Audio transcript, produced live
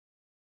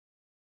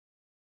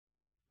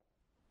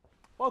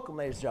Welcome,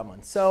 ladies and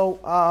gentlemen. So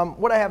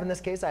what I have in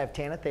this case, I have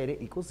tan of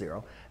theta equals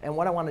 0. And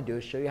what I want to do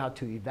is show you how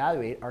to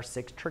evaluate our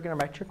 6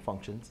 trigonometric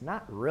functions.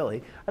 Not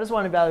really. I just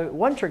want to evaluate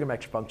one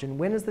trigonometric function.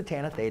 When is the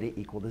tan of theta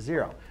equal to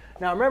 0?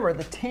 Now remember,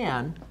 the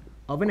tan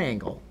of an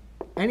angle,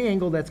 any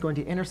angle that's going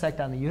to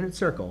intersect on the unit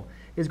circle,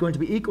 is going to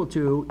be equal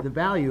to the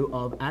value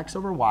of x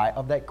over y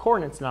of that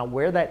coordinates now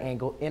where that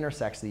angle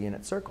intersects the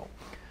unit circle.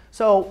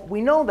 So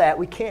we know that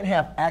we can't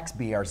have x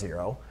be our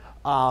 0.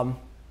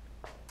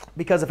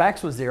 Because if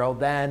x was 0,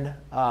 then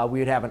we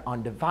would have an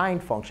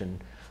undefined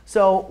function.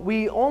 So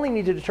we only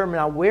need to determine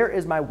now where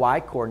is my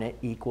y-coordinate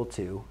equal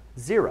to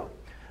 0.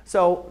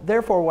 So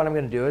therefore, what I'm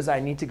going to do is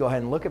I need to go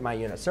ahead and look at my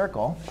unit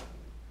circle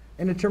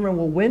and determine,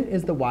 well, when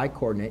is the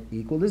y-coordinate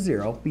equal to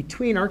 0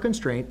 between our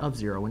constraint of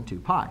 0 and 2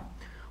 pi?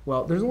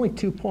 Well, there's only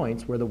 2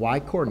 points where the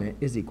y-coordinate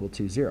is equal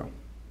to 0.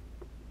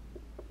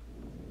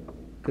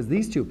 Because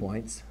these 2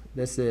 points,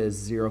 this is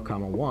 0,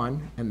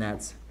 1, and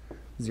that's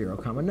 0,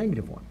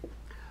 -1.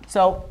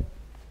 So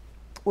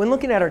when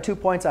looking at our 2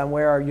 points on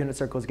where our unit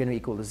circle is going to be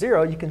equal to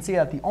 0, you can see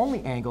that the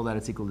only angle that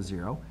it's equal to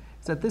 0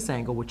 is at this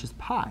angle, which is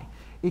pi.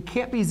 It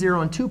can't be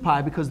 0 and 2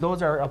 pi because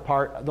those are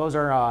apart. Those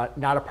are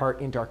not a part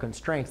into our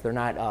constraints. They're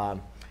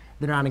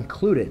not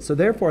included. So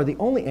therefore, the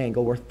only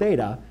angle where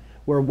theta,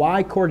 where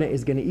y-coordinate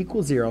is going to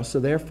equal 0, so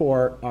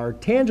therefore our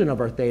tangent of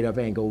our theta of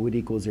angle would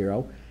equal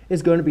 0,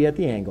 is going to be at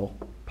the angle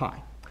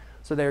pi.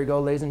 So there you go,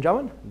 ladies and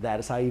gentlemen.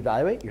 That is how you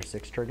evaluate your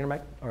 6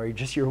 trigonometric, or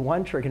just your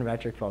 1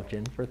 trigonometric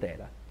function for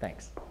theta.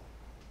 Thanks.